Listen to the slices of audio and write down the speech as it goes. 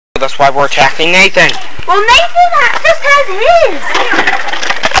That's why we're attacking Nathan. Well, Nathan just has his.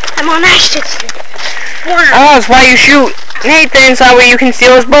 I'm on Ashton's. Oh, that's why you shoot Nathan, so that way you can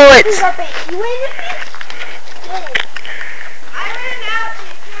steal his bullets.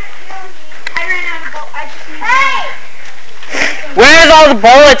 Where's all the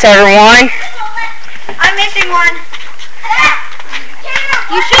bullets, everyone? I'm missing one.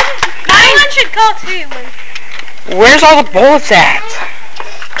 You shouldn't. My one should go too. Where's all the bullets at?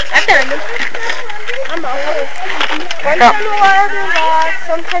 I've done them. I'm always. Once in a while they're lost.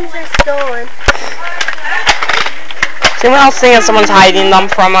 Sometimes they're stolen. Does anyone else think that someone's hiding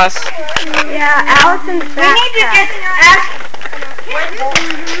them from us? Yeah, Allison's backpack. We need to get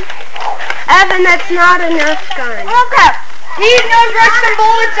Evan, that's not a Nerf gun. Oh crap! He knows where some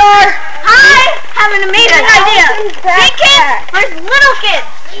bullets are. I have an amazing idea. Big kids versus little kids.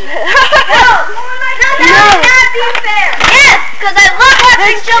 No, that's not being fair. Yes, because I love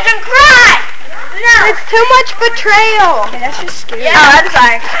watching children cry. No. It's too much betrayal. Okay, that's just scary. Yeah. Oh, I'm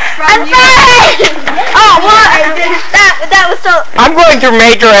sorry. I'm sorry. Oh, what? That was so. I'm going through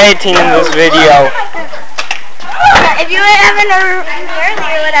major editing in this video. If you haven't heard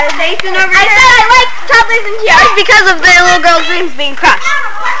earlier what I was saying over here, I said I like toddlers and kids because of their little girl's dreams being crushed.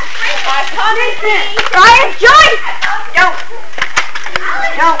 Ryan, Joy! Don't.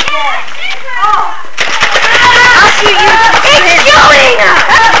 I'll shoot you. It's Joey!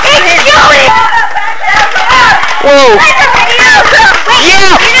 It's Joey! Whoa!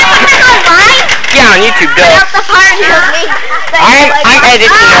 Yeah! Yeah, on YouTube, duh. I'm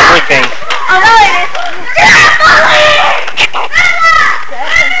editing everything. Oh, no, it is.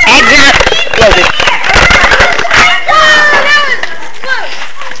 Exit! Loaded.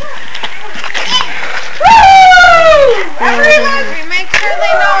 Make sure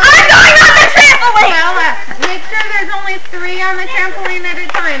they know. I'm going on the trampoline! Make sure there's only 3 on the trampoline at a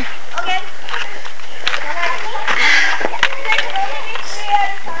time. Okay.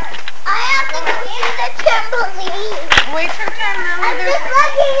 I have to go to the trampoline. Wait for time. I'm just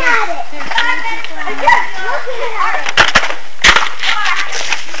looking at it. I'm just looking at it.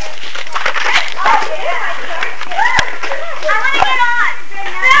 I want to get on.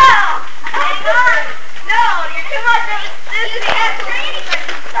 No. Hang on. No, you're too much of a sissy.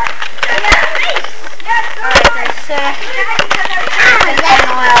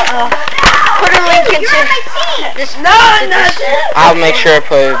 Put a link into this. No. I'll make sure I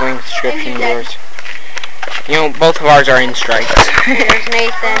put a link in the description of yours. You know, both of ours are in strikes. There's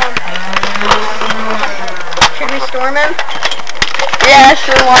Nathan. Should we storm him? Yeah,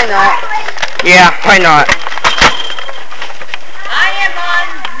 sure, why not? Yeah, why not? I am on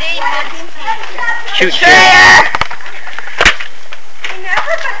Nathan's team. Shoot,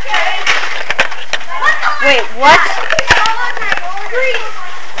 Wait, what?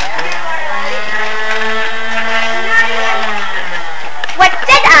 What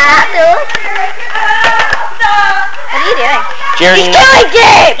did I do? What are you doing?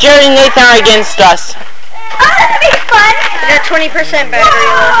 Jerry and Nathan are against us. Oh, that'll be fun. I got 20% battery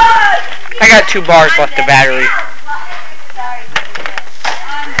left. I got 2 bars left of battery.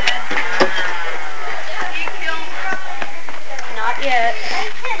 Not yet.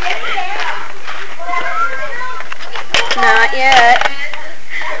 Not yet.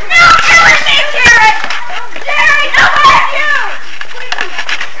 No, killing me, Jerry! Jerry, no, thank you!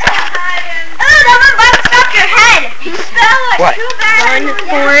 Oh, that one bounced off your head. You spell it What? too bad. Run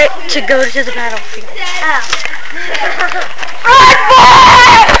for it to go to the battlefield. Run for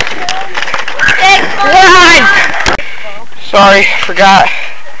it! Run! Sorry, forgot.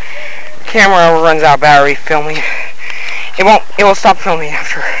 Camera runs out of battery filming. It will stop filming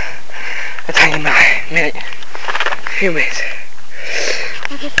after a tiny minute. A few minutes.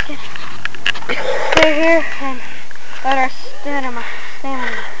 Stay here and let our stamina.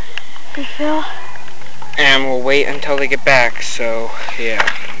 You feel? And we'll wait until they get back, so yeah.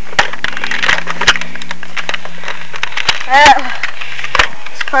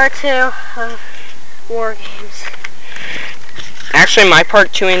 It's part 2 of War Games. Actually, my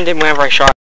part 2 ended whenever I shot